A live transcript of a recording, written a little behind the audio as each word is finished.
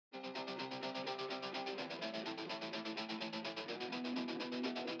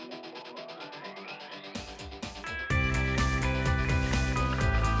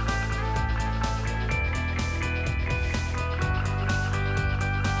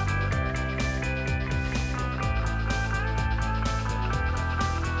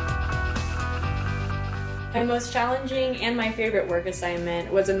My most challenging and my favorite work assignment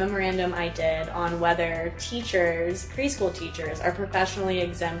was a memorandum I did on whether teachers, preschool teachers, are professionally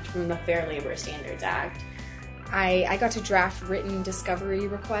exempt from the Fair Labor Standards Act. I got to draft written discovery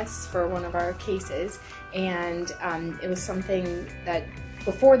requests for one of our cases, and it was something that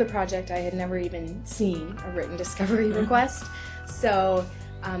before the project I had never even seen a written discovery request. So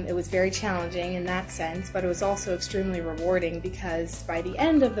it was very challenging in that sense, but it was also extremely rewarding because by the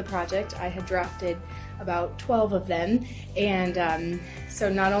end of the project I had drafted about 12 of them, and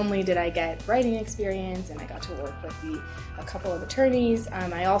so not only did I get writing experience and I got to work with a couple of attorneys,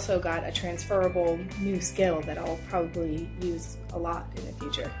 I also got a transferable new skill that I'll probably use a lot in the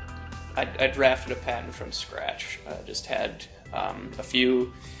future. I drafted a patent from scratch. I just had a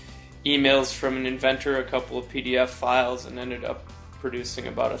few emails from an inventor, a couple of PDF files, and ended up producing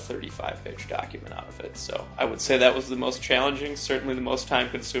about a 35-page document out of it. So I would say that was the most challenging, certainly the most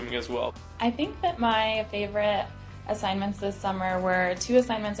time-consuming as well. I think that my favorite assignments this summer were two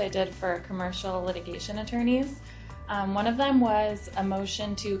assignments I did for commercial litigation attorneys. One of them was a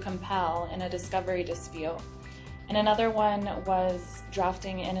motion to compel in a discovery dispute, and another one was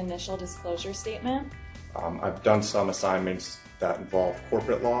drafting an initial disclosure statement. I've done some assignments that involve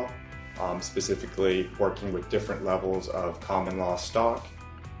corporate law, specifically working with different levels of common law stock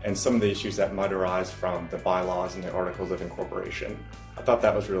and some of the issues that might arise from the bylaws and the articles of incorporation. I thought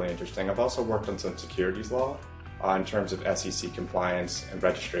that was really interesting. I've also worked on some securities law in terms of SEC compliance and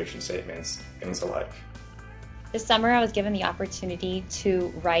registration statements, things alike. This summer I was given the opportunity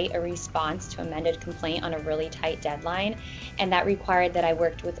to write a response to amended complaint on a really tight deadline, and that required that I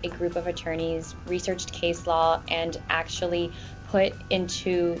worked with a group of attorneys, researched case law, and actually put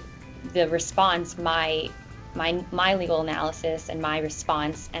into the response my legal analysis and my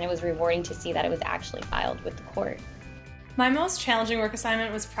response, and it was rewarding to see that it was actually filed with the court. My most challenging work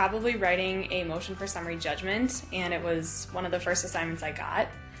assignment was probably writing a motion for summary judgment, and it was one of the first assignments I got.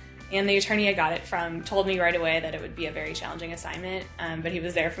 And the attorney I got it from told me right away that it would be a very challenging assignment, but he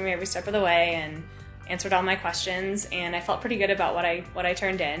was there for me every step of the way and answered all my questions, and I felt pretty good about what I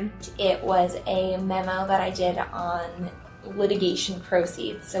turned in. It was a memo that I did on litigation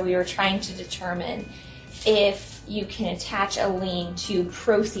proceeds. So we were trying to determine if you can attach a lien to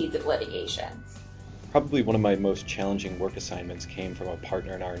proceeds of litigation. Probably one of my most challenging work assignments came from a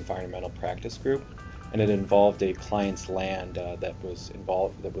partner in our environmental practice group, and it involved a client's land that was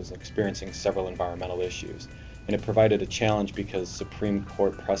experiencing several environmental issues. And it provided a challenge because Supreme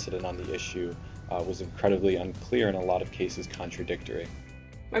Court precedent on the issue was incredibly unclear and in a lot of cases contradictory.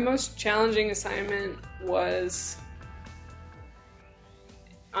 My most challenging assignment was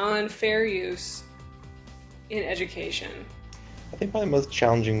on fair use in education. I think probably the most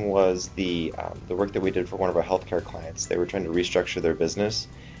challenging was the work that we did for one of our healthcare clients. They were trying to restructure their business,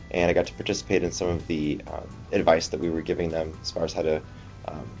 and I got to participate in some of the advice that we were giving them as far as how to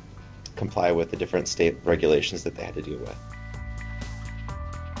comply with the different state regulations that they had to deal with.